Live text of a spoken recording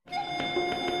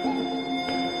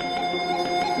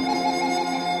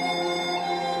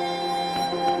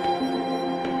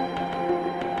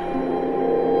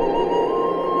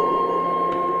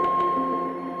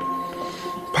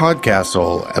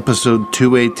PodCastle, Episode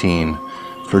 218,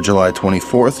 for July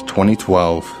 24th,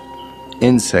 2012.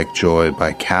 Insect Joy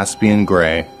by Caspian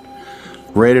Gray.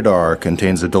 Rated R,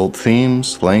 contains adult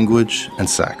themes, language, and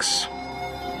sex.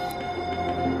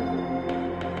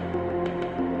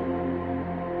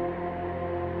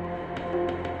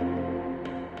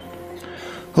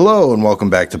 Hello and welcome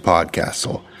back to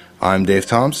PodCastle. I'm Dave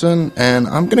Thompson, and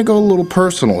I'm going to go a little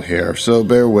personal here, so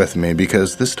bear with me,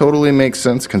 because this totally makes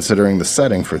sense considering the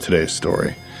setting for today's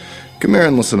story. Come here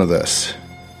and listen to this.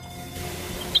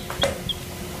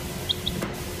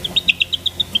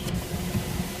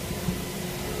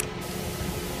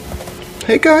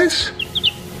 Hey guys.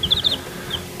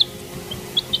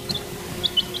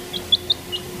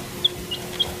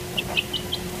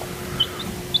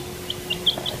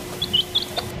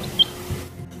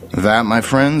 That, my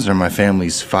friends, are my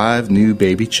family's 5 new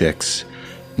baby chicks.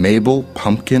 Mabel,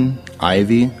 Pumpkin,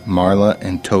 Ivy, Marla,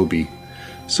 and Toby.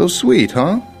 So sweet,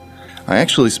 huh? I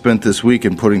actually spent this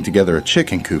weekend putting together a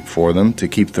chicken coop for them to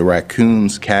keep the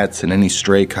raccoons, cats, and any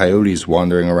stray coyotes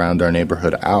wandering around our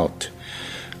neighborhood out.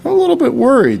 I'm a little bit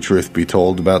worried, truth be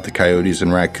told, about the coyotes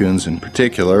and raccoons in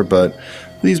particular, but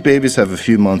these babies have a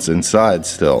few months inside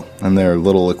still, in their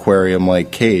little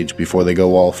aquarium-like cage before they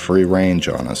go all free range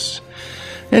on us.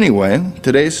 Anyway,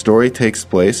 today's story takes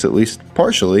place, at least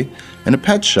partially, in a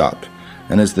pet shop,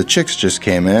 and as the chicks just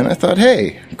came in, I thought,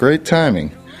 hey, great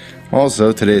timing.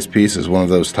 Also, today's piece is one of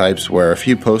those types where a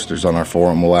few posters on our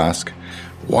forum will ask,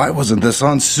 why wasn't this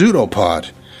on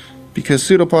Pseudopod? Because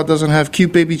Pseudopod doesn't have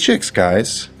cute baby chicks,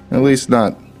 guys. At least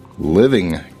not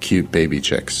living cute baby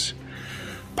chicks.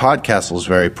 PodCastle is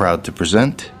very proud to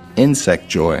present Insect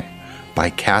Joy by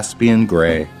Caspian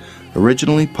Gray,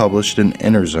 originally published in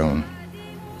Inner Zone.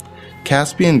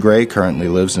 Caspian Gray currently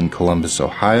lives in Columbus,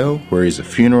 Ohio, where he's a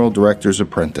funeral director's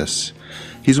apprentice.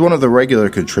 He's one of the regular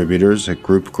contributors at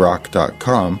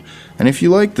groupgrok.com, and if you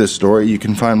like this story, you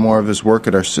can find more of his work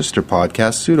at our sister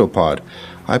podcast, Pseudopod.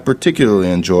 I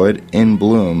particularly enjoyed In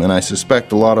Bloom, and I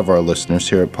suspect a lot of our listeners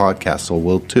here at PodCastle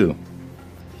will too.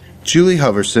 Julie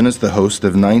Hoverson is the host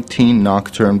of 19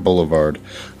 Nocturne Boulevard,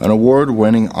 an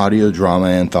award-winning audio drama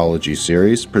anthology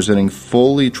series presenting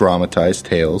fully dramatized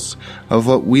tales of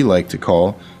what we like to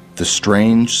call the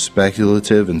strange,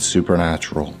 speculative, and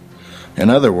supernatural. In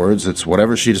other words, it's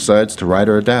whatever she decides to write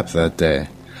or adapt that day.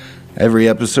 Every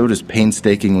episode is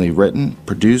painstakingly written,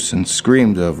 produced, and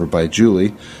screamed over by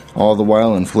Julie, all the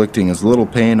while inflicting as little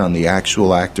pain on the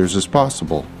actual actors as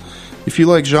possible. If you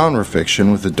like genre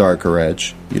fiction with a darker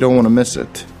edge, you don't want to miss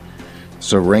it.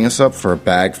 So ring us up for a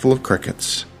bag full of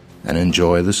crickets and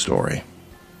enjoy the story.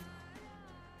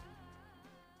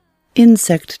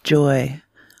 Insect Joy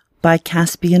by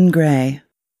Caspian Gray.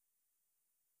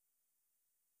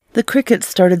 The crickets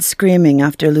started screaming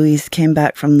after Louise came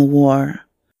back from the war.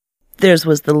 Theirs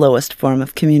was the lowest form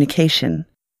of communication.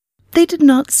 They did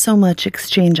not so much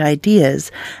exchange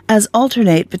ideas as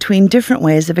alternate between different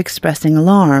ways of expressing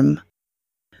alarm.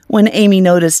 When Amy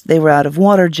noticed they were out of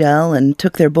water gel and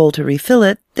took their bowl to refill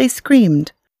it, they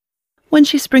screamed. When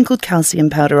she sprinkled calcium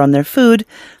powder on their food,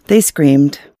 they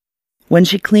screamed. When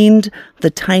she cleaned the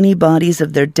tiny bodies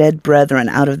of their dead brethren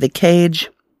out of the cage,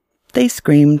 they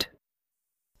screamed.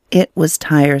 It was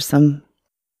tiresome.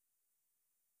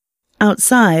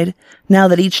 Outside, now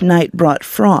that each night brought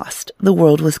frost, the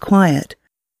world was quiet.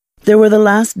 There were the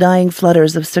last dying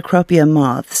flutters of cecropia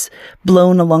moths,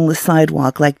 blown along the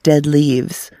sidewalk like dead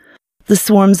leaves. The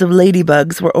swarms of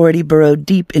ladybugs were already burrowed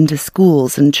deep into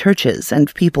schools and churches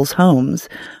and people's homes,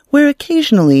 where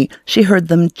occasionally she heard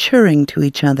them chirring to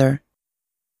each other.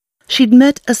 She'd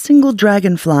met a single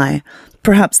dragonfly,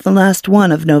 perhaps the last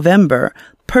one of November,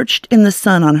 perched in the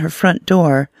sun on her front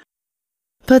door.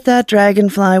 But that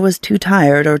dragonfly was too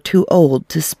tired or too old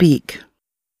to speak.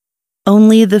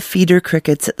 Only the feeder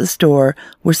crickets at the store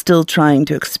were still trying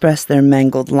to express their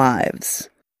mangled lives.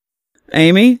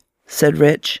 "Amy," said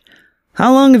Rich,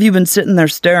 "how long have you been sitting there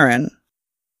staring?"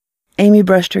 Amy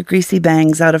brushed her greasy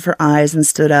bangs out of her eyes and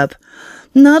stood up.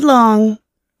 "Not long."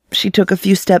 She took a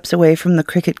few steps away from the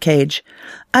cricket cage.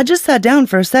 "I just sat down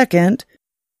for a second."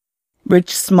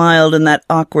 Rich smiled in that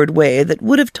awkward way that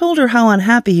would have told her how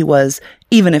unhappy he was,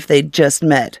 even if they'd just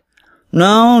met.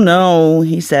 No,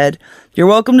 he said. "You're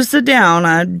welcome to sit down.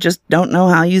 I just don't know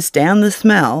how you stand the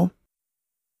smell."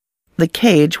 The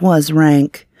cage was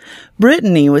rank.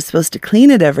 Brittany was supposed to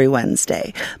clean it every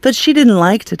Wednesday, but she didn't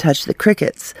like to touch the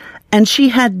crickets, and she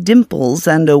had dimples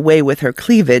and a way with her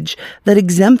cleavage that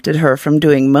exempted her from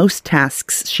doing most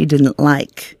tasks she didn't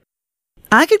like.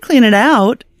 "I could clean it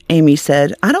out," Amy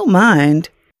said. "I don't mind."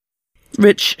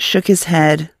 Rich shook his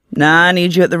head. "Nah, I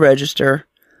need you at the register."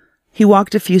 He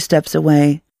walked a few steps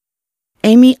away.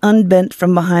 Amy unbent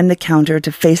from behind the counter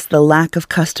to face the lack of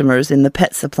customers in the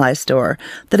pet supply store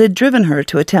that had driven her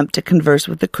to attempt to converse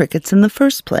with the crickets in the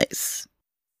first place.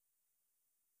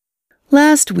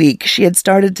 Last week, she had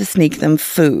started to sneak them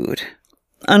food.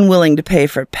 Unwilling to pay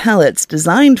for pellets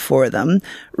designed for them,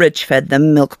 Rich fed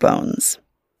them milk bones.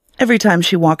 Every time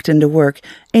she walked into work,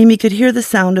 Amy could hear the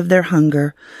sound of their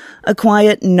hunger, a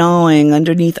quiet gnawing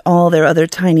underneath all their other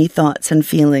tiny thoughts and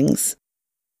feelings.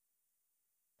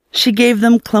 She gave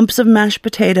them clumps of mashed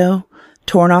potato,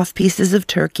 torn-off pieces of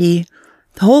turkey,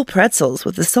 whole pretzels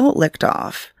with the salt licked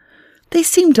off. They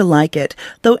seemed to like it,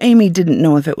 though Amy didn't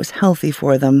know if it was healthy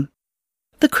for them.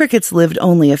 The crickets lived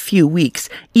only a few weeks,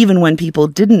 even when people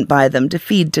didn't buy them to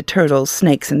feed to turtles,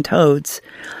 snakes, and toads.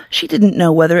 She didn't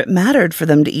know whether it mattered for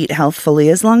them to eat healthfully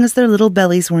as long as their little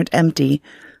bellies weren't empty,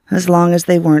 as long as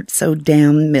they weren't so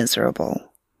damn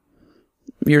miserable.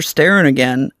 "You're staring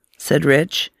again," said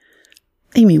Rich.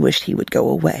 Amy wished he would go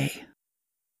away.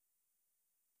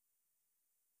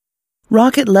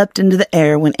 Rocket leapt into the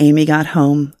air when Amy got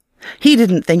home. He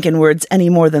didn't think in words any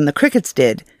more than the crickets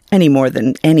did, any more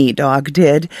than any dog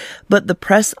did, but the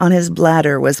press on his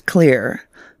bladder was clear.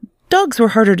 Dogs were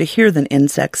harder to hear than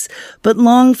insects, but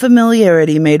long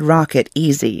familiarity made Rocket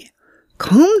easy.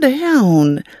 "Calm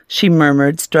down," she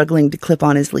murmured, struggling to clip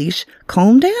on his leash.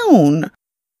 "Calm down."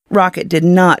 Rocket did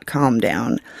not calm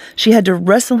down. She had to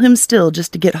wrestle him still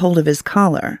just to get hold of his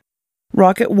collar.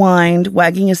 Rocket whined,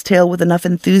 wagging his tail with enough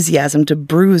enthusiasm to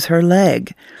bruise her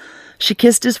leg. She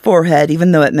kissed his forehead,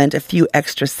 even though it meant a few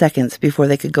extra seconds before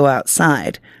they could go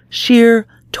outside. Sheer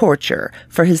torture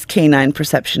for his canine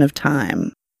perception of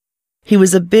time. He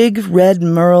was a big, red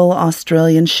merle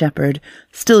Australian shepherd,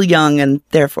 still young and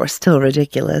therefore still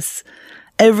ridiculous.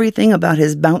 Everything about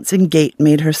his bouncing gait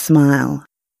made her smile.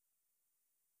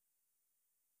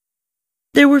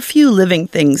 There were few living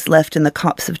things left in the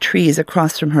copse of trees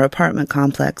across from her apartment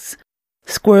complex.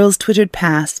 Squirrels twittered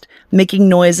past, making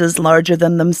noises larger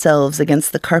than themselves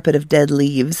against the carpet of dead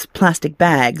leaves, plastic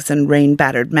bags, and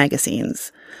rain-battered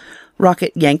magazines.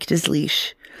 Rocket yanked his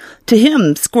leash. To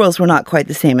him, squirrels were not quite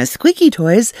the same as squeaky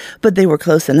toys, but they were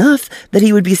close enough that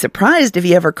he would be surprised if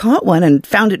he ever caught one and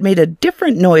found it made a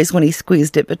different noise when he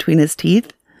squeezed it between his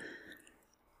teeth.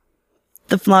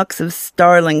 The flocks of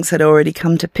starlings had already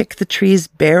come to pick the trees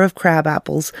bare of crab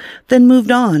apples, then moved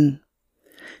on.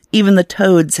 Even the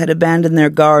toads had abandoned their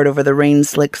guard over the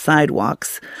rain-slick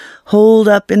sidewalks, holed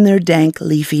up in their dank,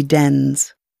 leafy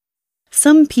dens.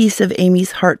 Some piece of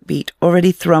Amy's heartbeat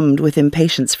already thrummed with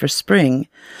impatience for spring,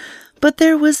 but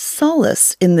there was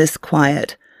solace in this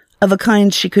quiet, of a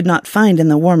kind she could not find in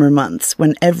the warmer months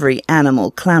when every animal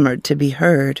clamored to be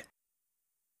heard.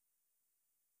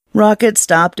 Rocket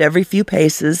stopped every few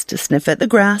paces to sniff at the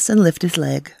grass and lift his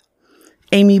leg.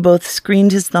 Amy both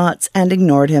screened his thoughts and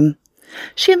ignored him.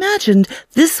 She imagined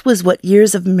this was what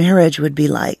years of marriage would be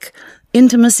like,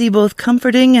 intimacy both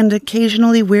comforting and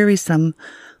occasionally wearisome,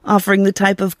 offering the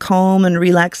type of calm and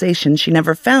relaxation she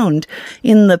never found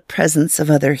in the presence of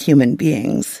other human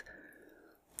beings.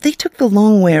 They took the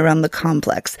long way around the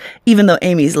complex, even though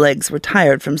Amy's legs were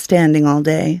tired from standing all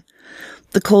day.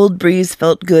 The cold breeze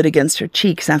felt good against her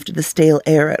cheeks after the stale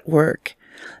air at work.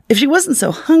 If she wasn't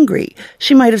so hungry,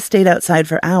 she might have stayed outside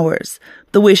for hours,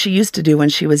 the way she used to do when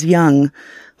she was young,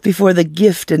 before the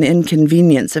gift and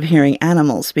inconvenience of hearing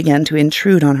animals began to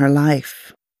intrude on her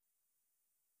life.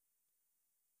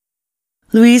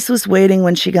 Luis was waiting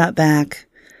when she got back.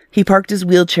 He parked his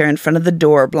wheelchair in front of the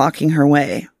door, blocking her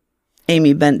way.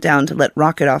 Amy bent down to let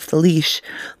Rocket off the leash.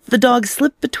 The dog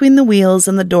slipped between the wheels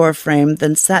and the door frame,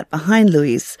 then sat behind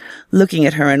Luis, looking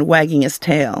at her and wagging his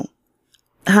tail.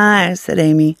 "Hi," said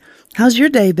Amy. "How's your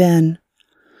day been?"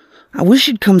 "I wish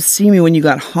you'd come see me when you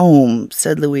got home,"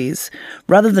 said Louise.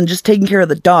 "Rather than just taking care of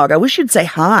the dog, I wish you'd say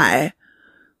hi."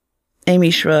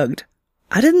 Amy shrugged.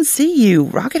 "I didn't see you.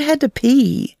 Rocket had to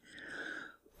pee."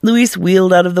 Louise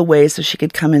wheeled out of the way so she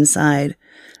could come inside.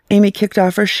 Amy kicked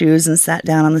off her shoes and sat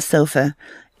down on the sofa.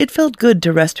 It felt good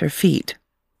to rest her feet.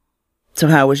 "So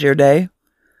how was your day?"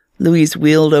 Louise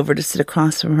wheeled over to sit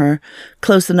across from her,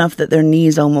 close enough that their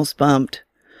knees almost bumped.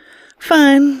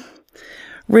 "Fine.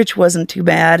 Rich wasn't too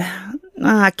bad.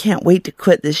 I can't wait to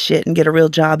quit this shit and get a real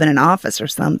job in an office or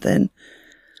something."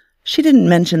 She didn't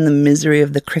mention the misery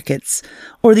of the crickets,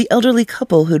 or the elderly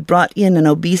couple who'd brought in an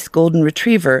obese golden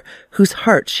retriever whose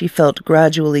heart she felt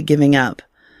gradually giving up.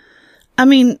 "I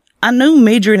mean, I know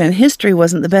majoring in history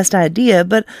wasn't the best idea,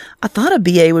 but I thought a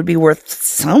BA would be worth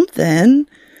something."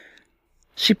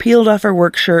 She peeled off her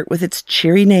work shirt with its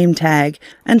cheery name tag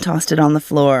and tossed it on the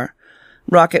floor.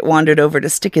 Rocket wandered over to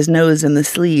stick his nose in the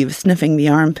sleeve, sniffing the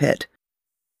armpit.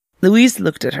 Louise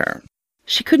looked at her.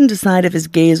 She couldn't decide if his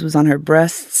gaze was on her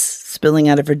breasts, spilling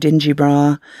out of her dingy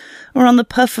bra, or on the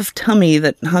puff of tummy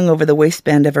that hung over the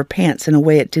waistband of her pants in a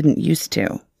way it didn't used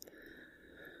to.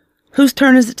 "Whose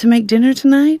turn is it to make dinner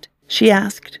tonight?" she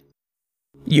asked.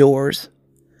 "Yours."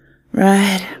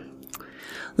 "Right.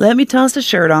 Let me toss a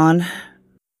shirt on."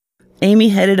 Amy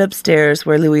headed upstairs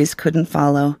where Louise couldn't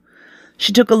follow.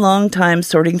 She took a long time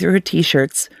sorting through her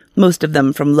t-shirts, most of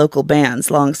them from local bands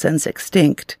long since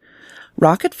extinct.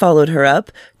 Rocket followed her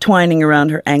up, twining around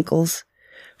her ankles.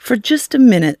 For just a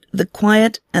minute, the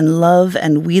quiet and love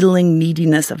and wheedling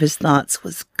neediness of his thoughts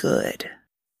was good.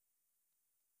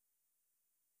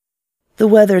 The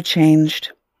weather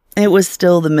changed. It was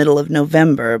still the middle of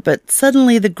November, but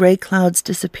suddenly the gray clouds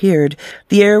disappeared.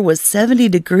 The air was 70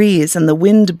 degrees, and the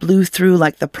wind blew through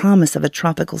like the promise of a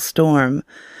tropical storm.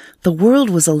 The world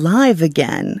was alive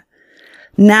again.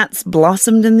 Gnats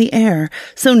blossomed in the air,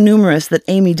 so numerous that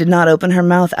Amy did not open her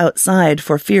mouth outside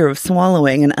for fear of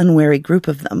swallowing an unwary group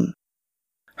of them.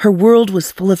 Her world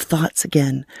was full of thoughts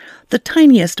again, the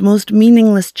tiniest, most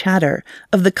meaningless chatter,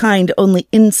 of the kind only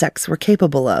insects were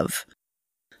capable of.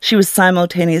 She was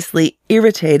simultaneously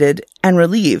irritated and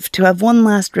relieved to have one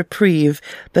last reprieve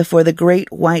before the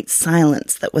great white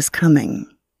silence that was coming.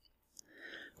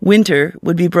 Winter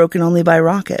would be broken only by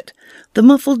Rocket, the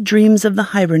muffled dreams of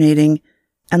the hibernating,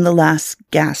 and the last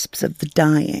gasps of the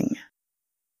dying.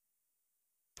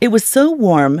 It was so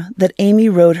warm that Amy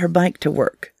rode her bike to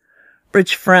work.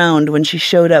 Rich frowned when she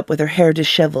showed up with her hair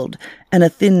disheveled and a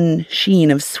thin sheen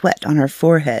of sweat on her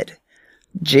forehead.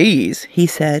 "Geez," he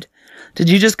said. "Did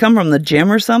you just come from the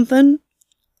gym or something?"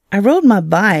 "I rode my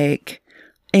bike."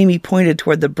 Amy pointed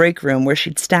toward the break room where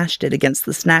she'd stashed it against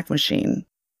the snack machine.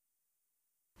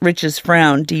 Rich's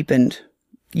frown deepened.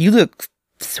 "You look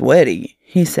sweaty,"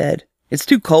 he said. "It's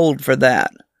too cold for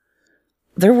that."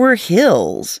 "There were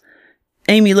hills."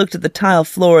 Amy looked at the tile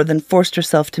floor, then forced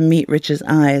herself to meet Rich's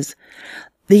eyes.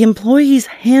 "The employee's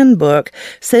handbook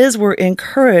says we're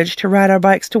encouraged to ride our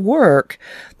bikes to work.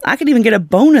 I could even get a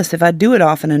bonus if I do it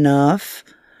often enough."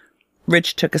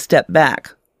 Rich took a step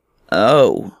back.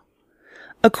 "Oh."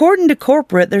 "According to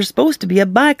corporate, there's supposed to be a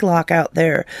bike lock out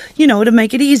there, to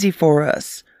make it easy for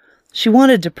us." She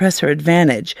wanted to press her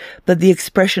advantage, but the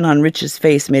expression on Rich's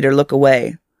face made her look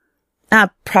away. "I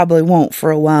probably won't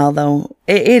for a while, though.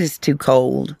 It is too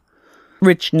cold."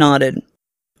 Rich nodded.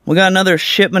 "We got another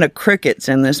shipment of crickets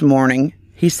in this morning,"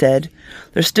 he said.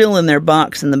 "They're still in their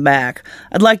box in the back.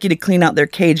 I'd like you to clean out their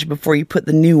cage before you put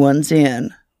the new ones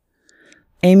in."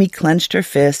 Amy clenched her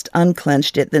fist,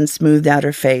 unclenched it, then smoothed out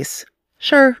her face.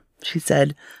 "Sure," she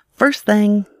said. "First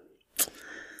thing."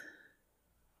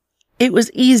 It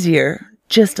was easier,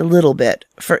 just a little bit,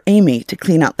 for Amy to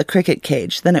clean out the cricket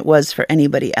cage than it was for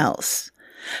anybody else.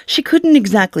 She couldn't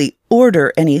exactly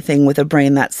order anything with a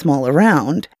brain that small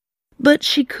around, but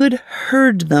she could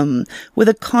herd them with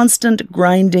a constant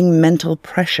grinding mental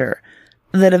pressure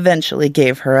that eventually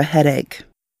gave her a headache.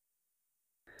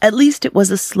 At least it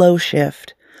was a slow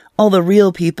shift. All the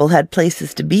real people had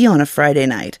places to be on a Friday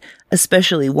night,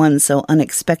 especially one so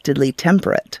unexpectedly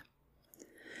temperate.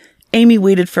 Amy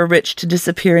waited for Rich to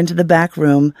disappear into the back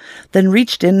room, then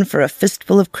reached in for a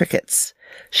fistful of crickets.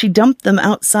 She dumped them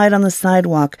outside on the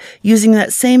sidewalk, using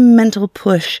that same mental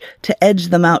push to edge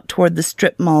them out toward the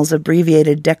strip mall's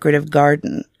abbreviated decorative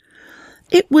garden.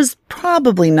 It was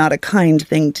probably not a kind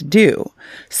thing to do.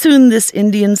 Soon this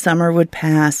Indian summer would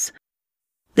pass.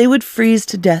 They would freeze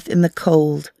to death in the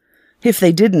cold. If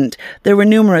they didn't, there were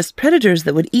numerous predators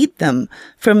that would eat them,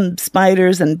 from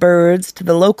spiders and birds to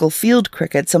the local field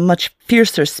crickets, a much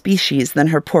fiercer species than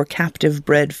her poor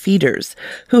captive-bred feeders,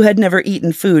 who had never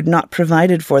eaten food not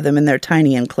provided for them in their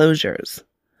tiny enclosures.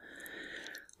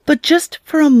 But just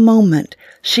for a moment,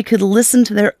 she could listen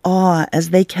to their awe as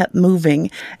they kept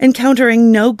moving,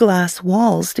 encountering no glass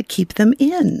walls to keep them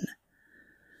in.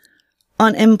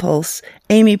 On impulse,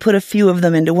 Amy put a few of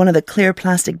them into one of the clear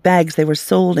plastic bags they were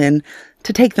sold in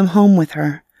to take them home with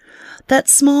her. That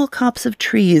small copse of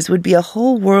trees would be a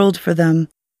whole world for them.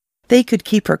 They could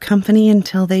keep her company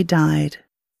until they died.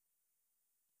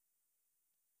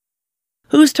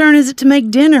 "Whose turn is it to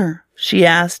make dinner?" she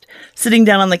asked, sitting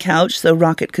down on the couch so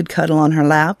Rocket could cuddle on her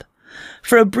lap.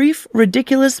 For a brief,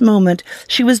 ridiculous moment,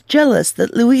 she was jealous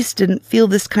that Luis didn't feel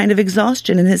this kind of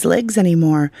exhaustion in his legs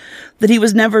anymore, that he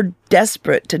was never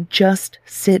desperate to just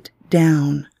sit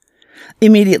down.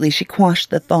 Immediately she quashed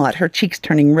the thought, her cheeks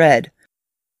turning red.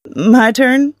 "My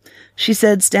turn?" she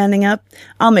said, standing up.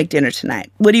 "I'll make dinner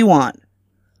tonight. What do you want?"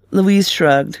 Louise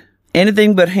shrugged.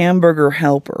 "Anything but hamburger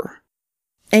helper."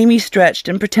 Amy stretched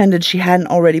and pretended she hadn't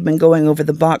already been going over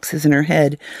the boxes in her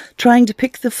head, trying to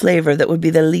pick the flavor that would be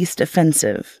the least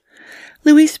offensive.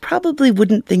 Louise probably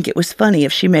wouldn't think it was funny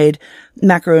if she made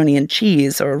macaroni and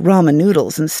cheese or ramen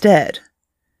noodles instead.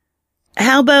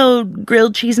 "How about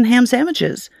grilled cheese and ham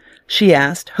sandwiches?" she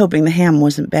asked, hoping the ham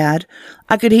wasn't bad.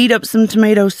 "I could heat up some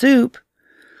tomato soup."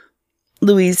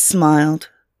 Louise smiled.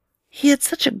 He had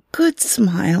such a good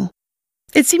smile.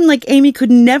 It seemed like Amy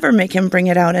could never make him bring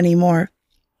it out anymore.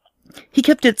 He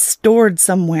kept it stored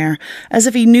somewhere, as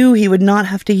if he knew he would not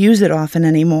have to use it often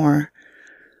anymore.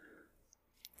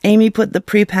 Amy put the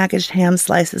prepackaged ham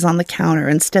slices on the counter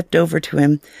and stepped over to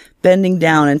him, bending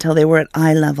down until they were at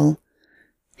eye level.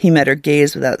 He met her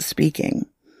gaze without speaking.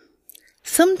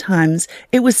 Sometimes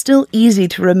it was still easy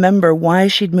to remember why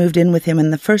she'd moved in with him in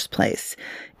the first place.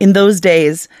 In those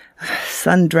days,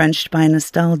 sun-drenched by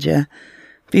nostalgia,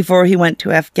 before he went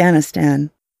to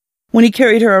Afghanistan, when he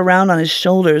carried her around on his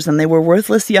shoulders and they were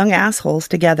worthless young assholes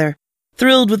together,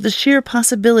 thrilled with the sheer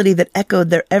possibility that echoed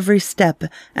their every step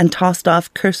and tossed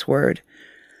off curse word.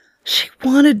 She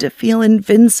wanted to feel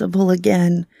invincible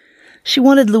again. She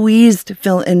wanted Louise to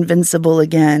feel invincible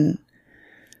again.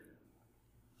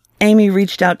 Amy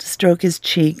reached out to stroke his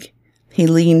cheek. He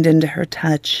leaned into her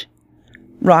touch.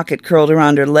 Rocket curled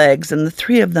around her legs, and the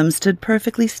three of them stood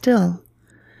perfectly still.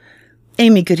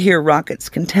 Amy could hear Rocket's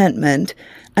contentment,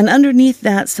 and underneath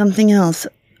that something else,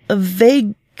 a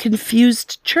vague,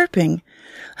 confused chirping.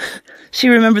 She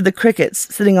remembered the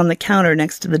crickets sitting on the counter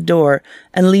next to the door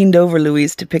and leaned over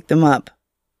Louise to pick them up.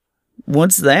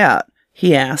 "What's that?"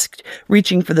 he asked,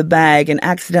 reaching for the bag and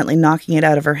accidentally knocking it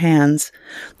out of her hands.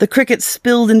 The crickets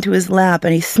spilled into his lap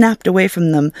and he snapped away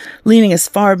from them, leaning as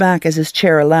far back as his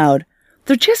chair allowed.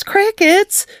 "They're just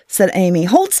crickets," said Amy.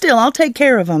 "Hold still, I'll take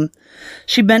care of them."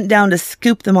 She bent down to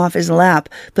scoop them off his lap,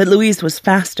 but Louise was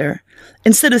faster.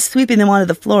 Instead of sweeping them onto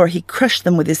the floor, he crushed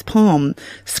them with his palm,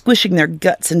 squishing their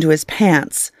guts into his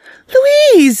pants.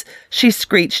 "Louise!" she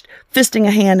screeched, fisting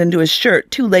a hand into his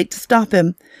shirt, too late to stop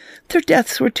him. Their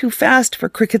deaths were too fast for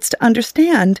crickets to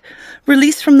understand.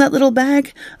 Released from that little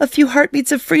bag, a few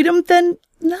heartbeats of freedom, then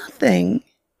nothing.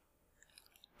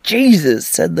 "Jesus,"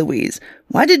 said Louise.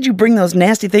 "Why did you bring those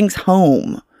nasty things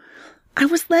home?" "I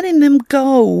was letting them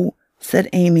go," said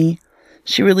Amy.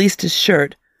 She released his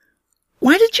shirt.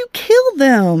 "Why did you kill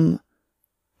them?"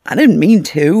 "I didn't mean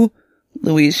to,"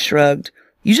 Louise shrugged.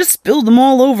 "You just spilled them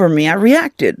all over me. I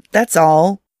reacted, that's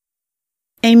all."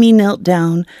 Amy knelt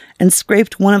down and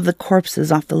scraped one of the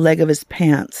corpses off the leg of his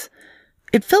pants.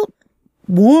 It felt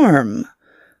warm,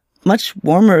 much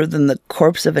warmer than the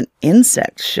corpse of an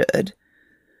insect should.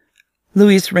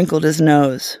 Louise wrinkled his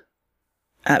nose.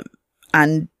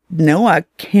 I know I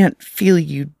can't feel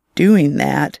you doing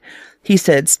that," he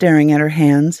said, staring at her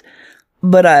hands.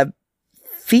 "But I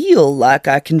feel like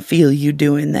I can feel you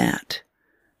doing that."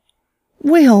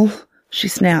 "Will," she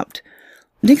snapped,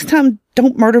 "next time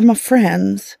don't murder my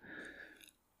friends."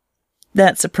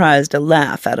 That surprised a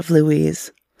laugh out of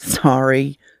Louise.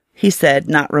 "Sorry," he said,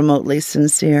 not remotely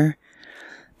sincere.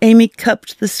 Amy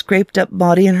cupped the scraped-up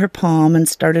body in her palm and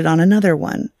started on another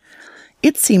one.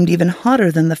 It seemed even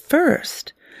hotter than the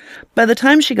first. By the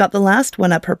time she got the last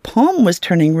one up, her palm was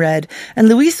turning red, and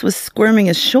Louise was squirming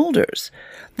his shoulders.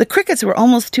 The crickets were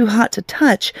almost too hot to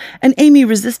touch, and Amy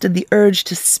resisted the urge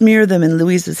to smear them in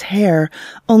Louise's hair,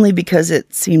 only because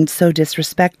it seemed so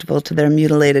disrespectful to their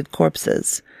mutilated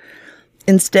corpses.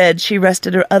 Instead, she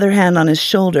rested her other hand on his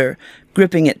shoulder,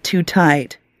 gripping it too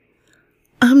tight.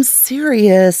 "I'm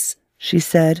serious," she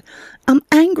said. "I'm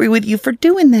angry with you for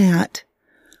doing that."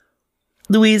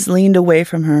 Louise leaned away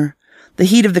from her. The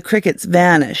heat of the crickets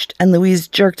vanished, and Louise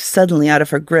jerked suddenly out of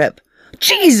her grip.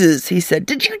 "Jesus," he said,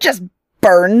 "did you just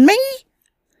burn me?"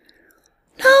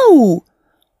 "No."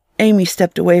 Amy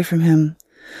stepped away from him.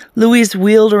 Louise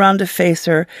wheeled around to face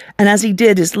her, and as he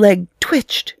did, his leg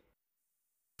twitched.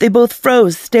 They both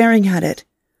froze, staring at it.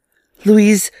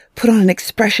 Louise put on an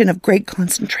expression of great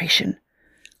concentration,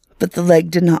 but the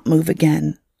leg did not move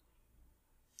again.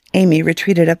 Amy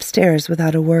retreated upstairs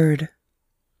without a word.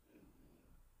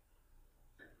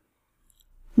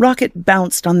 Rocket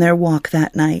bounced on their walk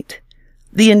that night.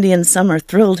 The Indian summer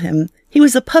thrilled him. He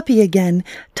was a puppy again,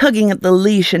 tugging at the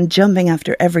leash and jumping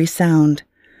after every sound.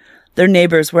 Their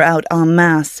neighbors were out en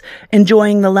masse,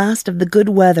 enjoying the last of the good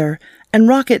weather, and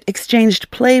Rocket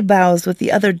exchanged play bows with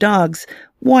the other dogs,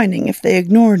 whining if they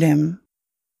ignored him.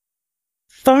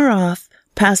 Far off,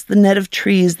 past the net of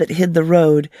trees that hid the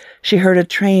road, she heard a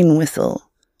train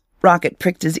whistle. Rocket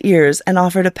pricked his ears and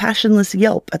offered a passionless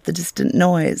yelp at the distant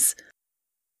noise.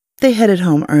 They headed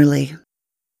home early.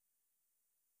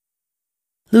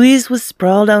 Louise was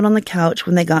sprawled out on the couch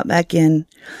when they got back in.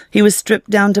 He was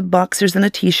stripped down to boxers and a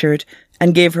t-shirt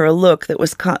and gave her a look that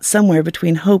was caught somewhere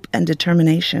between hope and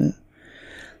determination.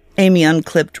 Amy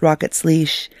unclipped Rocket's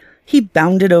leash. He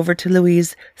bounded over to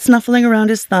Louise, snuffling around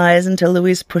his thighs until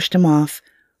Louise pushed him off.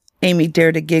 Amy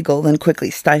dared a giggle, then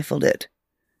quickly stifled it.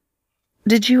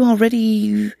 "Did you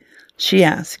already?" she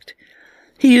asked.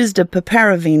 He used a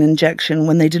piperavine injection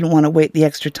when they didn't want to wait the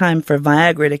extra time for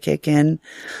Viagra to kick in,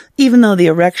 even though the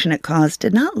erection it caused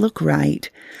did not look right,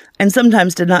 and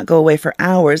sometimes did not go away for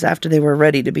hours after they were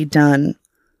ready to be done.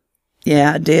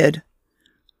 "Yeah, I did."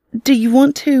 "Do you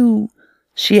want to?"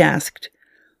 she asked.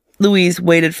 Louise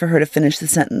waited for her to finish the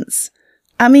sentence.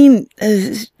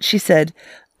 She said,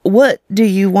 "What do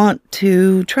you want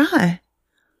to try?"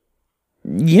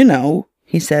 "You know,"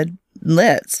 he said.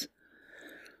 "Let's."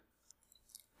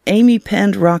 Amy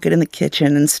penned Rocket in the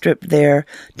kitchen and stripped there,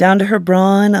 down to her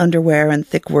bra and underwear and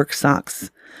thick work socks.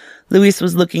 Louise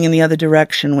was looking in the other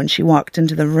direction when she walked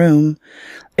into the room.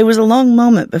 It was a long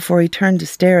moment before he turned to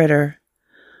stare at her.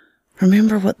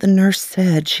 "Remember what the nurse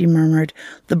said," she murmured.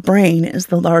 "The brain is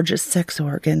the largest sex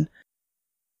organ."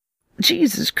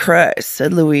 "Jesus Christ,"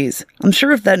 said Louise. "I'm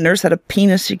sure if that nurse had a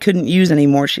penis she couldn't use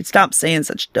anymore, she'd stop saying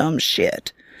such dumb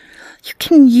shit." "You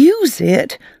can use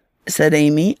it," said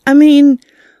Amy.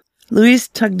 Louise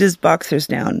tugged his boxers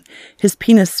down. His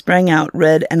penis sprang out,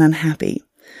 red and unhappy.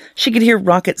 She could hear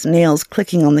Rocket's nails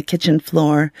clicking on the kitchen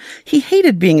floor. He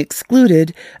hated being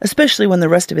excluded, especially when the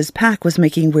rest of his pack was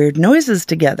making weird noises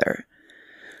together.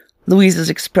 Louise's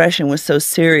expression was so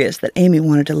serious that Amy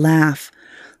wanted to laugh.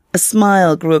 A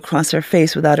smile grew across her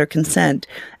face without her consent,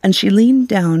 and she leaned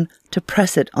down to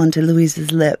press it onto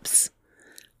Louise's lips.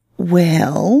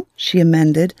 "Well," she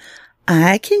amended,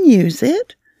 "I can use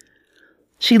it."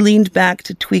 She leaned back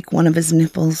to tweak one of his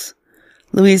nipples.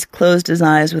 Louise closed his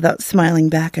eyes without smiling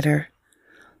back at her.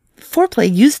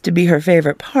 Foreplay used to be her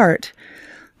favorite part.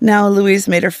 Now Louise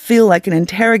made her feel like an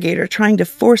interrogator trying to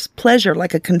force pleasure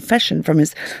like a confession from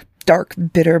his dark,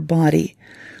 bitter body.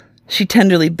 She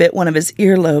tenderly bit one of his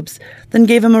earlobes, then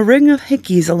gave him a ring of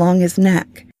hickeys along his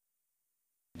neck.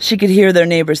 She could hear their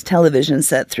neighbor's television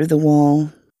set through the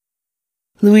wall.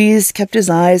 Louise kept his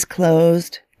eyes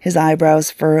closed, his eyebrows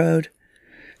furrowed.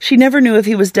 She never knew if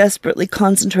he was desperately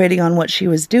concentrating on what she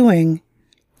was doing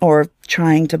or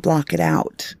trying to block it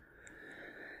out.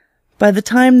 By the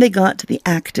time they got to the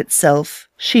act itself,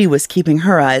 she was keeping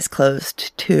her eyes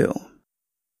closed, too.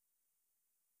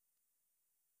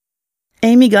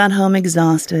 Amy got home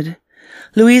exhausted.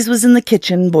 Louise was in the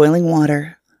kitchen boiling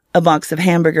water. A box of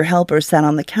hamburger helpers sat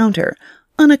on the counter,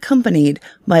 unaccompanied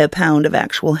by a pound of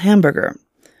actual hamburger.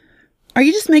 "Are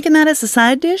you just making that as a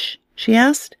side dish?" she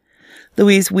asked.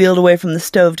 Louise wheeled away from the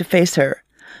stove to face her.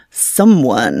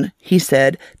 "Someone," he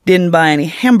said, "didn't buy any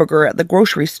hamburger at the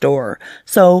grocery store.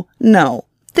 So, no,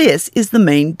 this is the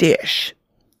main dish."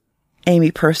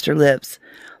 Amy pursed her lips.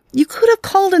 "You could have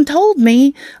called and told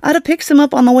me. I'd have picked some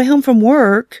up on the way home from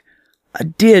work." "I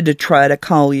did try to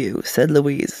call you," said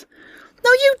Louise.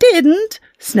 "No, you didn't,"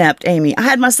 snapped Amy. "I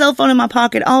had my cell phone in my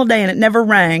pocket all day and it never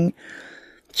rang."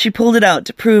 She pulled it out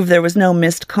to prove there was no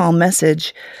missed call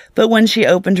message, but when she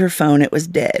opened her phone, it was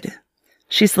dead.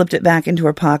 She slipped it back into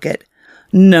her pocket.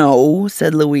 "No,"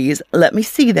 said Louise. "Let me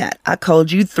see that. I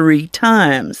called you 3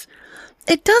 times.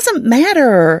 "It doesn't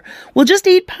matter. We'll just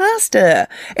eat pasta.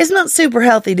 It's not super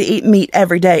healthy to eat meat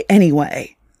every day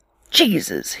anyway."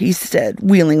 "Jesus," he said,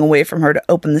 wheeling away from her to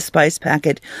open the spice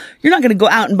packet. "You're not going to go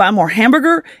out and buy more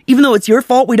hamburger, even though it's your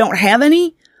fault we don't have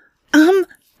any?" "I'm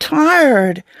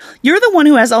tired. You're the one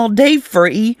who has all day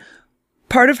free."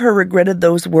 Part of her regretted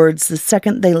those words the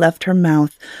second they left her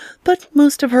mouth, but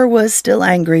most of her was still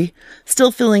angry,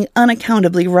 still feeling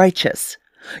unaccountably righteous.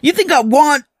 "You think I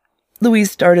want—"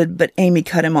 Louise started, but Amy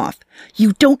cut him off.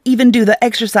 "You don't even do the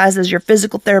exercises your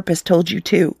physical therapist told you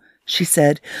to," she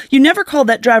said. "You never called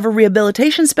that driver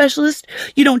rehabilitation specialist.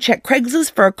 You don't check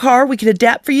Craigslist for a car we could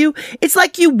adapt for you. It's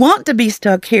like you want to be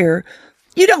stuck here.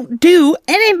 You don't do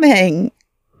anything."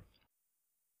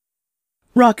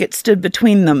 Rocket stood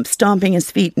between them, stomping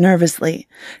his feet nervously.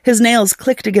 His nails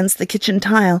clicked against the kitchen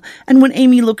tile, and when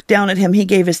Amy looked down at him, he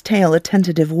gave his tail a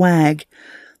tentative wag.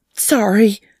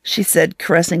 "Sorry," she said,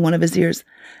 caressing one of his ears.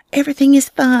 "Everything is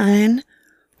fine."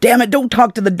 "Damn it, don't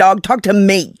talk to the dog, talk to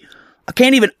me. I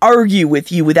can't even argue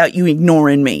with you without you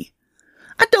ignoring me."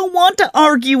 "I don't want to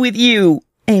argue with you,"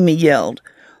 Amy yelled.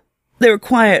 They were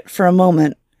quiet for a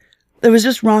moment. There was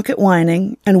just Rocket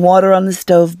whining and water on the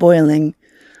stove boiling.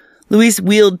 Louise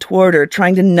wheeled toward her,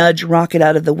 trying to nudge Rocket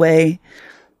out of the way.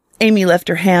 Amy left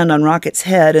her hand on Rocket's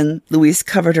head, and Louise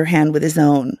covered her hand with his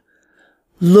own.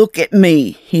 "Look at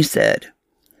me," he said.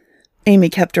 Amy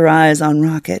kept her eyes on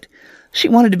Rocket. She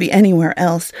wanted to be anywhere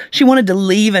else. She wanted to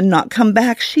leave and not come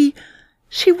back. She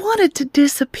wanted to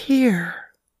disappear.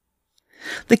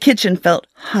 The kitchen felt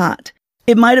hot.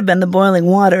 It might have been the boiling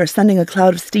water sending a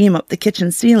cloud of steam up the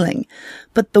kitchen ceiling,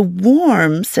 but the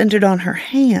warmth centered on her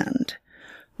hand.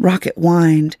 Rocket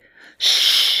whined.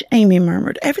 "Shh," Amy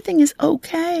murmured. "Everything is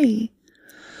okay."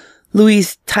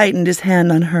 Louise tightened his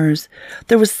hand on hers.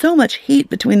 There was so much heat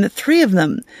between the three of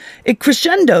them. It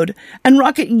crescendoed, and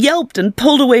Rocket yelped and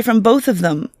pulled away from both of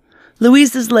them.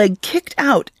 Louise's leg kicked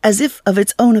out as if of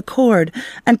its own accord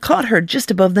and caught her just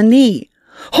above the knee.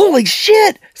 "Holy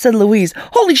shit," said Louise.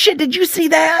 "Holy shit, did you see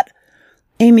that?"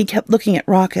 Amy kept looking at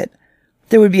Rocket.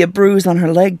 There would be a bruise on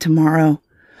her leg tomorrow.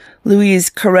 Louise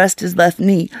caressed his left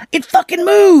knee. "It fucking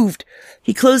moved!"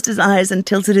 He closed his eyes and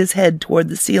tilted his head toward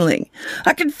the ceiling.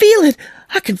 "I can feel it!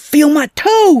 I can feel my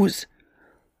toes!"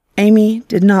 Amy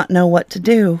did not know what to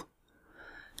do.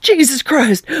 "Jesus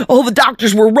Christ! All the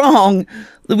doctors were wrong!"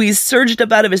 Louise surged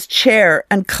up out of his chair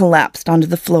and collapsed onto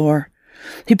the floor.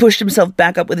 He pushed himself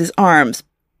back up with his arms,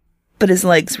 but his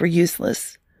legs were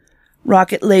useless.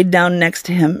 Rocket laid down next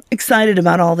to him, excited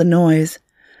about all the noise.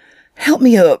 "Help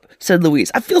me up," said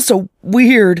Louise. "I feel so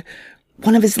weird."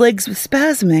 One of his legs was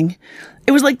spasming.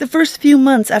 It was like the first few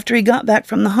months after he got back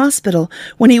from the hospital,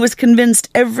 when he was convinced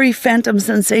every phantom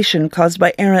sensation caused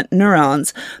by errant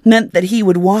neurons meant that he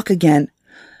would walk again.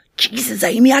 "Jesus,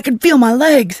 Amy, I can feel my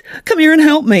legs. Come here and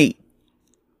help me."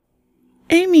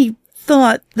 Amy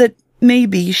thought that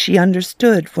maybe she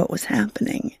understood what was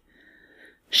happening.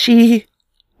 She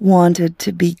wanted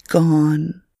to be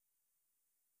gone.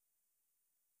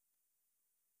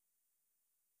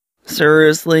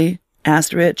 "Seriously?"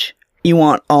 asked Rich. "You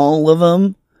want all of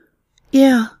them?"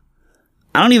 "Yeah."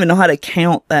 "I don't even know how to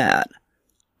count that."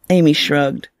 Amy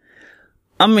shrugged.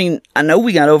 "I mean, I know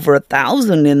we got over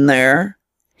 1,000 in there."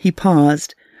 He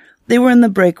paused. They were in the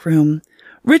break room.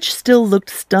 Rich still looked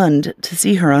stunned to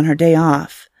see her on her day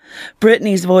off.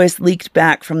 Brittany's voice leaked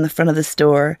back from the front of the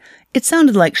store. It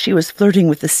sounded like she was flirting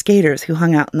with the skaters who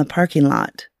hung out in the parking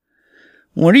lot.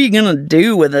 "What are you going to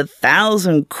do with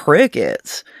 1,000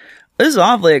 crickets? This is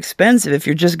awfully expensive if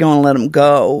you're just going to let them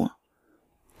go."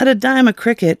 At a dime a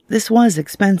cricket, this was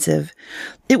expensive.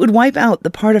 It would wipe out the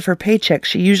part of her paycheck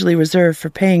she usually reserved for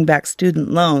paying back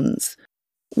student loans.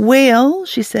 "Well,"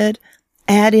 she said,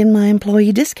 "add in my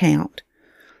employee discount."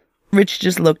 Rich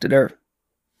just looked at her.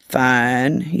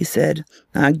 "Fine," he said.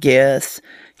 "I guess."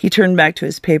 He turned back to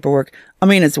his paperwork. "I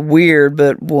mean, it's weird,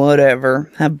 but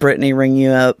whatever. Have Brittany ring you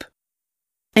up."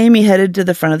 Amy headed to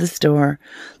the front of the store.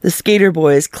 The skater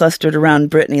boys clustered around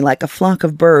Brittany like a flock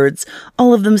of birds,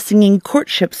 all of them singing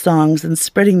courtship songs and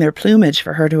spreading their plumage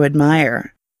for her to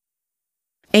admire.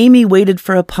 Amy waited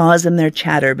for a pause in their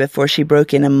chatter before she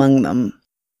broke in among them.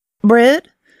 "Britt?"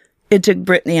 It took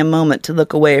Brittany a moment to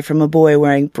look away from a boy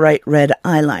wearing bright red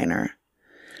eyeliner.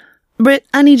 "Britt,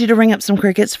 I need you to ring up some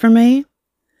crickets for me."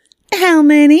 "How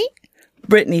many?"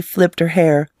 Brittany flipped her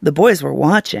hair. The boys were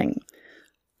watching.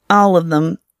 "All of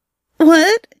them."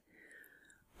 "What?"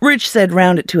 Rich said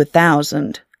round it to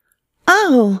 1,000.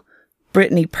 "Oh,"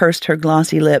 Brittany pursed her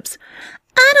glossy lips.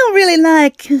 "I don't really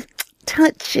like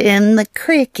touching the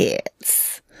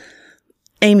crickets."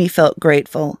 Amy felt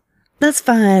grateful. "That's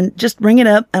fine. Just ring it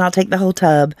up and I'll take the whole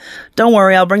tub. Don't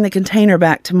worry, I'll bring the container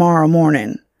back tomorrow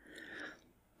morning."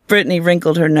 Brittany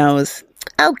wrinkled her nose.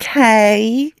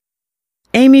 "Okay."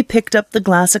 Amy picked up the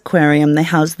glass aquarium they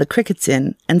housed the crickets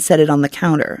in and set it on the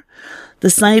counter. The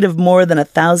sight of more than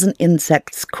 1,000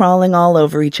 insects crawling all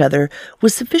over each other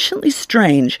was sufficiently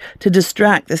strange to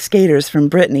distract the skaters from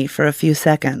Brittany for a few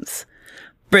seconds.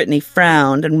 Brittany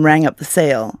frowned and rang up the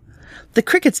sale. The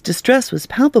crickets' distress was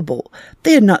palpable.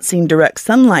 They had not seen direct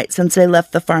sunlight since they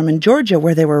left the farm in Georgia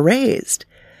where they were raised.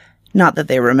 Not that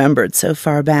they remembered so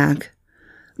far back.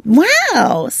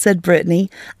 "Wow," said Brittany,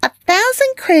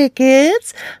 1,000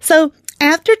 crickets. So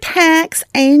after tax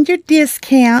and your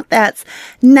discount, that's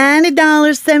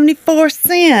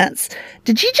 $90.74.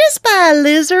 Did you just buy a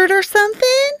lizard or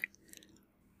something?"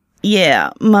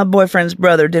 "Yeah, my boyfriend's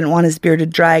brother didn't want his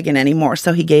bearded dragon anymore,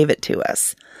 so he gave it to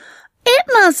us." "It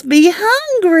must be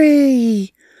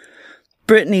hungry."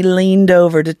 Brittany leaned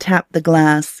over to tap the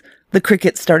glass. The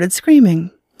cricket started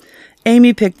screaming.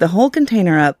 Amy picked the whole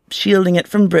container up, shielding it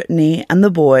from Brittany and the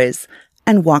boys,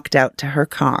 and walked out to her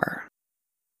car.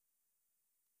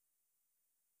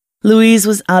 Louise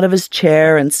was out of his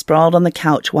chair and sprawled on the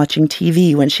couch watching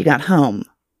TV when she got home.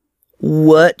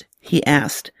 "What?" he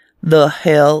asked. "The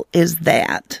hell is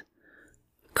that?"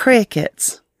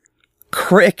 "Crickets."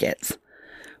 "Crickets?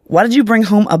 Why did you bring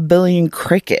home 1 billion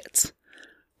crickets?"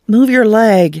 "Move your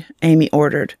leg," Amy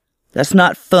ordered. "That's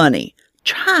not funny."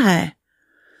 "Try."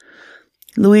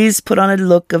 Louise put on a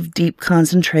look of deep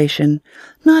concentration,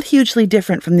 not hugely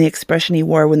different from the expression he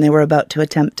wore when they were about to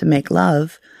attempt to make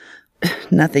love.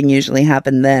 Nothing usually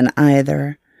happened then,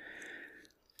 either.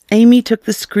 Amy took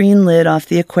the screen lid off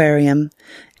the aquarium.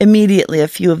 Immediately, a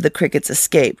few of the crickets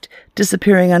escaped,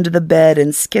 disappearing under the bed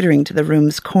and skittering to the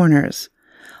room's corners.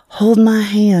 "Hold my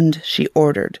hand," she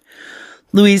ordered.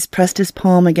 Louise pressed his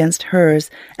palm against hers,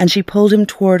 and she pulled him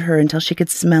toward her until she could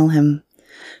smell him.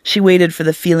 She waited for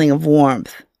the feeling of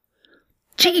warmth.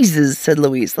 "Jesus," said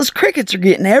Louise, "those crickets are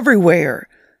getting everywhere."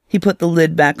 He put the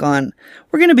lid back on.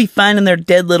 "We're going to be finding their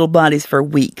dead little bodies for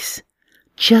weeks."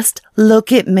 "Just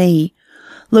look at me.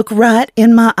 Look right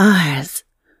in my eyes."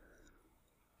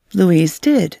 Louise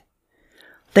did.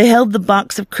 They held the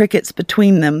box of crickets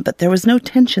between them, but there was no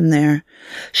tension there.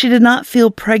 She did not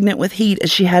feel pregnant with heat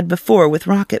as she had before with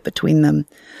Rocket between them.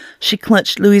 She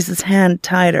clutched Louise's hand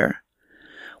tighter.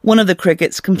 One of the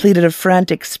crickets completed a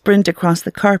frantic sprint across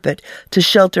the carpet to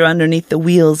shelter underneath the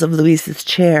wheels of Louise's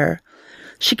chair.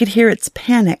 She could hear its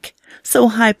panic, so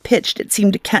high-pitched it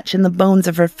seemed to catch in the bones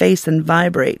of her face and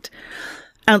vibrate.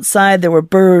 Outside there were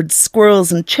birds,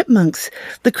 squirrels, and chipmunks,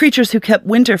 the creatures who kept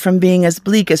winter from being as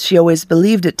bleak as she always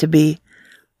believed it to be.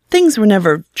 Things were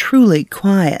never truly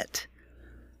quiet.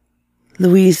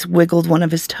 Louise wiggled one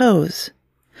of his toes.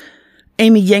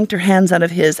 Amy yanked her hands out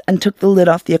of his and took the lid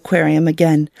off the aquarium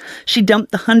again. She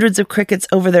dumped the hundreds of crickets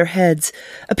over their heads.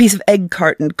 A piece of egg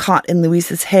carton caught in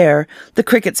Louise's hair. The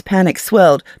crickets' panic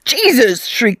swelled. "Jesus!"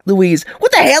 shrieked Louise.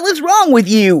 "What the hell is wrong with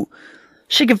you?"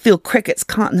 She could feel crickets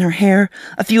caught in her hair,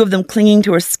 a few of them clinging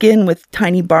to her skin with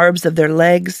tiny barbs of their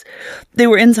legs. They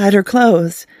were inside her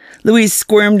clothes. Louise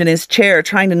squirmed in his chair,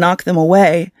 trying to knock them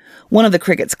away. One of the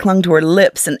crickets clung to her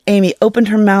lips, and Amy opened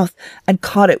her mouth and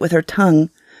caught it with her tongue.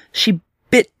 She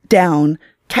bit down,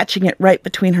 catching it right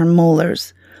between her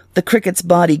molars. The cricket's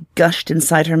body gushed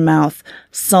inside her mouth,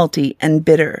 salty and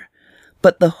bitter.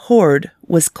 But the horde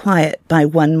was quiet by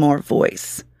one more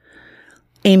voice.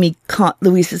 Amy caught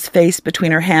Louise's face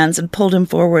between her hands and pulled him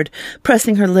forward,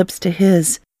 pressing her lips to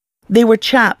his. They were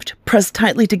chapped, pressed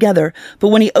tightly together, but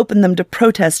when he opened them to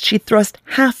protest, she thrust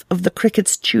half of the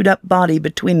cricket's chewed-up body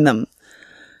between them.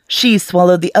 She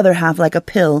swallowed the other half like a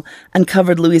pill and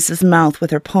covered Louise's mouth with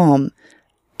her palm.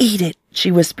 "Eat it," she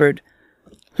whispered.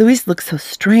 Louise looked so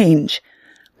strange.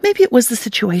 Maybe it was the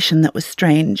situation that was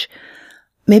strange.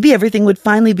 Maybe everything would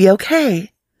finally be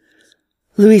okay.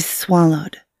 Louise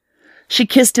swallowed. She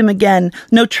kissed him again,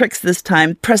 no tricks this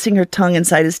time, pressing her tongue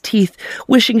inside his teeth,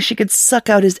 wishing she could suck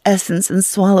out his essence and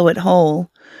swallow it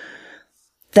whole.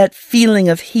 That feeling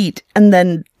of heat and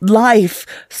then life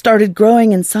started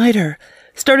growing inside her,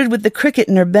 started with the cricket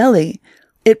in her belly.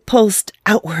 It pulsed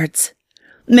outwards.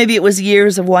 Maybe it was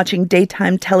years of watching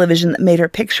daytime television that made her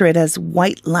picture it as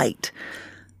white light.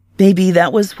 Maybe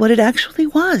that was what it actually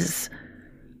was.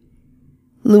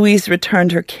 Louise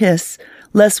returned her kiss,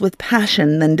 less with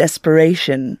passion than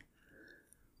desperation.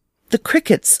 The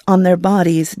crickets on their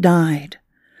bodies died.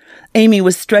 Amy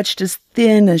was stretched as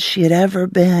thin as she had ever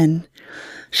been.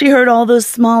 She heard all those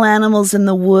small animals in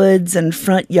the woods and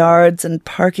front yards and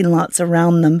parking lots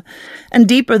around them. And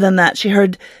deeper than that, she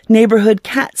heard neighborhood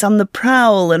cats on the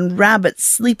prowl and rabbits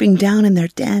sleeping down in their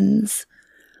dens.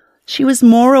 She was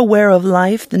more aware of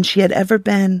life than she had ever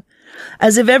been,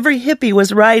 as if every hippie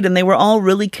was right and they were all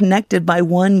really connected by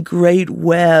one great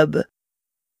web.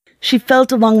 She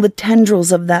felt along the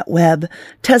tendrils of that web,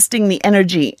 testing the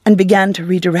energy, and began to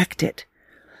redirect it.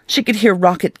 She could hear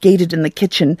Rocket gated in the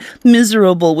kitchen,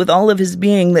 miserable with all of his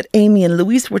being that Amy and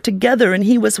Louise were together and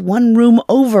he was one room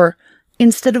over,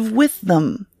 instead of with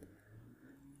them.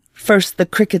 First the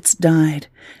crickets died,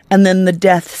 and then the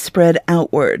death spread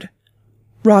outward.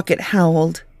 Rocket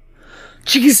howled.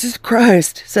 "Jesus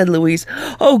Christ," said Louise.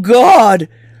 "Oh, God!"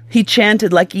 He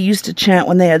chanted like he used to chant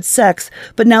when they had sex,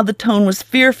 but now the tone was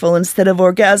fearful instead of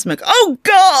orgasmic. "Oh,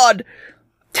 God!"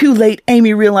 Too late,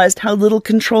 Amy realized how little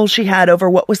control she had over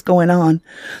what was going on.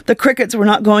 The crickets were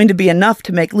not going to be enough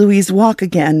to make Louise walk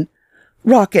again.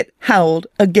 Rocket howled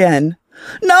again.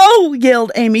 "No!"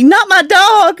 yelled Amy. "Not my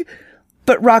dog!"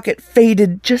 But Rocket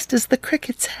faded just as the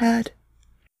crickets had.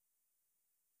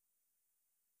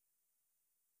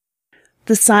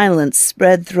 The silence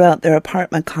spread throughout their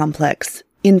apartment complex,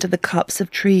 into the copse of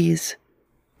trees.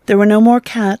 There were no more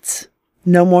cats,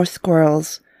 no more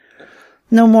squirrels,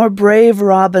 no more brave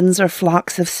robins or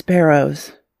flocks of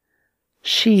sparrows.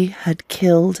 She had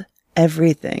killed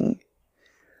everything.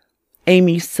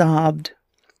 Amy sobbed.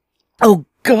 "Oh,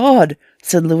 God,"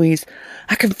 said Louise.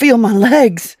 "I can feel my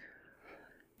legs."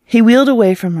 He wheeled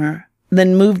away from her,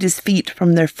 then moved his feet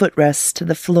from their footrests to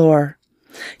the floor.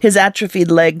 His atrophied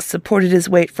legs supported his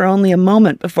weight for only a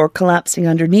moment before collapsing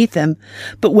underneath him,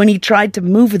 but when he tried to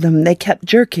move them, they kept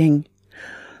jerking.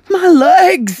 "My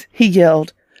legs!" he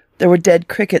yelled. There were dead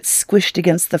crickets squished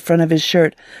against the front of his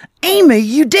shirt. "Amy,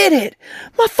 you did it!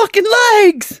 My fucking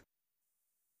legs!"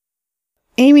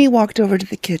 Amy walked over to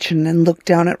the kitchen and looked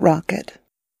down at Rocket.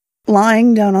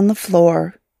 Lying down on the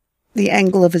floor, the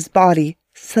angle of his body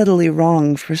subtly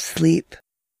wrong for sleep.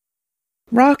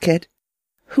 Rocket,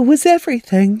 who was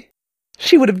everything.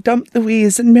 She would have dumped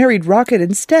Louise and married Rocket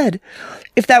instead,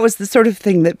 if that was the sort of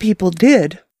thing that people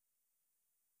did.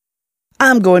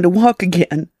 "I'm going to walk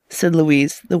again," said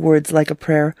Louise, the words like a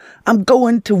prayer. "I'm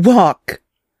going to walk."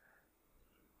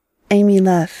 Amy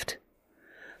left.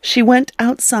 She went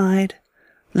outside,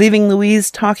 leaving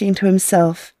Louise talking to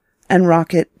himself and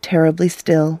Rocket terribly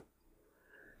still,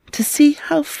 to see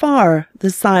how far the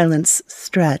silence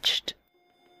stretched.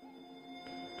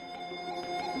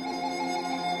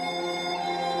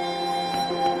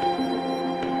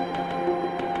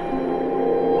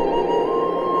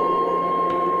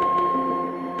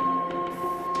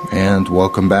 And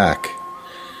welcome back.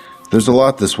 There's a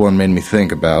lot this one made me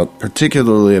think about,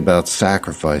 particularly about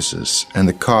sacrifices and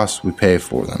the cost we pay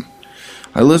for them.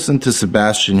 I listened to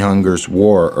Sebastian Junger's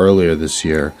War earlier this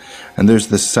year, and there's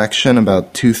this section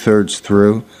about 2/3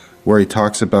 through where he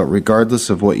talks about, regardless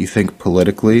of what you think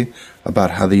politically,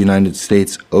 about how the United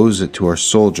States owes it to our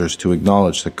soldiers to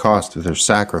acknowledge the cost of their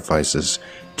sacrifices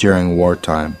during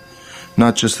wartime.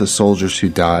 Not just the soldiers who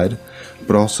died,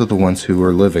 but also the ones who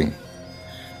were living.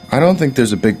 I don't think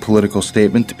there's a big political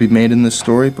statement to be made in this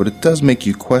story, but it does make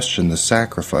you question the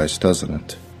sacrifice, doesn't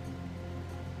it?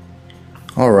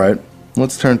 Alright,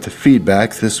 let's turn to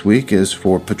feedback. This week is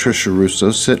for Patricia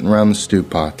Russo, Sitting Around the Stew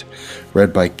Pot,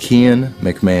 read by Kian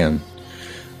McMahon.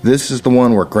 This is the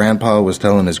one where Grandpa was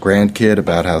telling his grandkid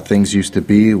about how things used to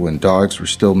be when dogs were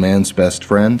still man's best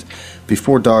friend,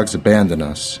 before dogs abandoned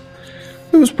us.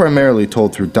 It was primarily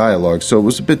told through dialogue, so it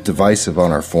was a bit divisive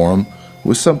on our forum,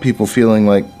 with some people feeling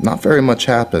like not very much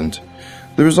happened.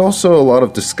 There was also a lot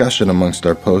of discussion amongst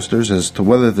our posters as to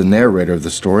whether the narrator of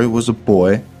the story was a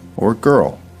boy or a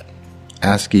girl.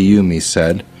 ASCII Yumi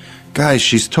said, "Guys,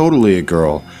 she's totally a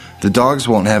girl. The dogs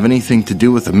won't have anything to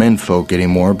do with the menfolk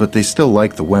anymore, but they still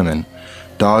like the women.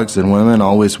 Dogs and women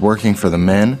always working for the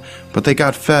men, but they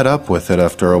got fed up with it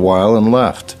after a while and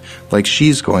left, like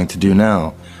she's going to do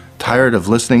now, tired of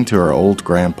listening to her old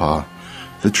grandpa.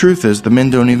 The truth is, the men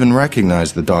don't even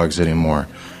recognize the dogs anymore.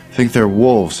 Think they're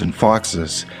wolves and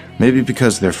foxes, maybe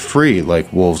because they're free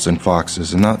like wolves and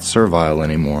foxes and not servile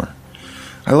anymore."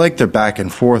 I like their back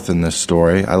and forth in this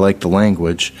story. I like the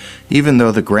language. Even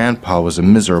though the grandpa was a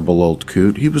miserable old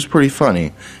coot, he was pretty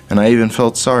funny, and I even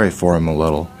felt sorry for him a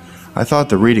little. I thought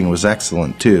the reading was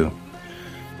excellent, too.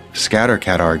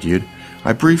 Scattercat argued,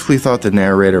 "I briefly thought the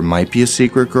narrator might be a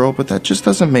secret girl, but that just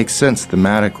doesn't make sense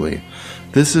thematically.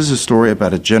 This is a story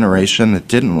about a generation that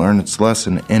didn't learn its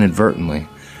lesson inadvertently,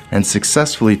 and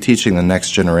successfully teaching the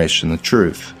next generation the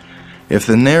truth. If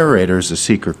the narrator is a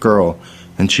secret girl,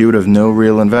 then she would have no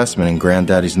real investment in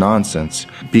Granddaddy's nonsense,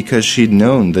 because she'd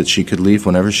known that she could leave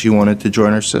whenever she wanted to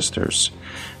join her sisters,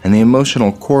 and the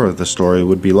emotional core of the story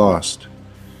would be lost."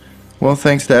 Well,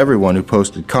 thanks to everyone who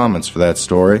posted comments for that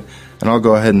story, and I'll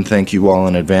go ahead and thank you all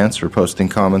in advance for posting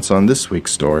comments on this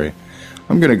week's story.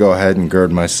 I'm going to go ahead and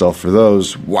gird myself for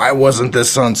those "why wasn't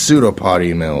this on Pseudopod"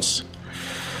 emails.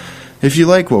 If you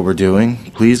like what we're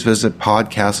doing, please visit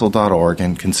PodCastle.org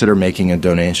and consider making a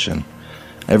donation.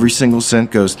 Every single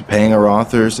cent goes to paying our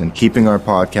authors and keeping our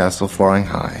PodCastle flying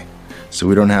high, so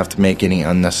we don't have to make any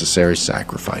unnecessary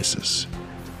sacrifices.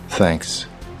 Thanks.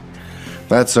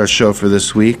 That's our show for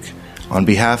this week. On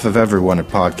behalf of everyone at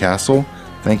PodCastle,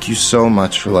 thank you so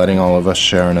much for letting all of us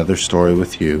share another story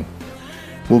with you.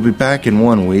 We'll be back in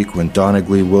 1 week when Donna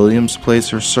Glee Williams plays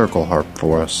her circle harp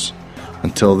for us.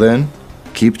 Until then,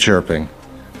 keep chirping,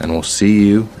 and we'll see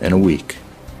you in a week.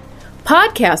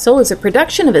 PodCastle is a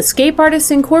production of Escape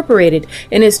Artists Incorporated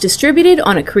and is distributed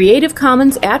on a Creative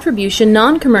Commons Attribution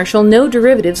Non-Commercial No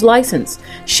Derivatives license.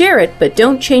 Share it, but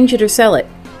don't change it or sell it.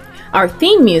 Our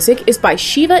theme music is by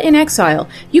Shiva in Exile.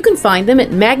 You can find them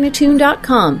at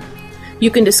magnatune.com. You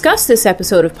can discuss this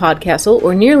episode of PodCastle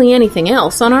or nearly anything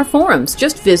else on our forums.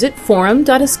 Just visit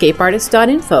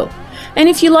forum.escapeartist.info. And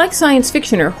if you like science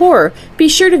fiction or horror, be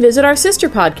sure to visit our sister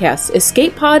podcasts,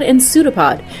 Escape Pod and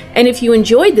Pseudopod. And if you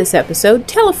enjoyed this episode,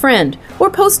 tell a friend,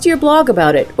 or post to your blog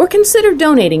about it, or consider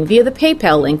donating via the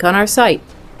PayPal link on our site.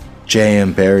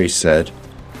 J.M. Barrie said,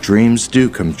 "Dreams do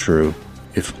come true,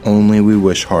 if only we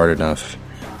wish hard enough.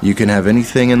 You can have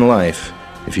anything in life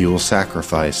if you will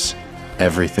sacrifice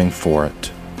everything for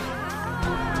it."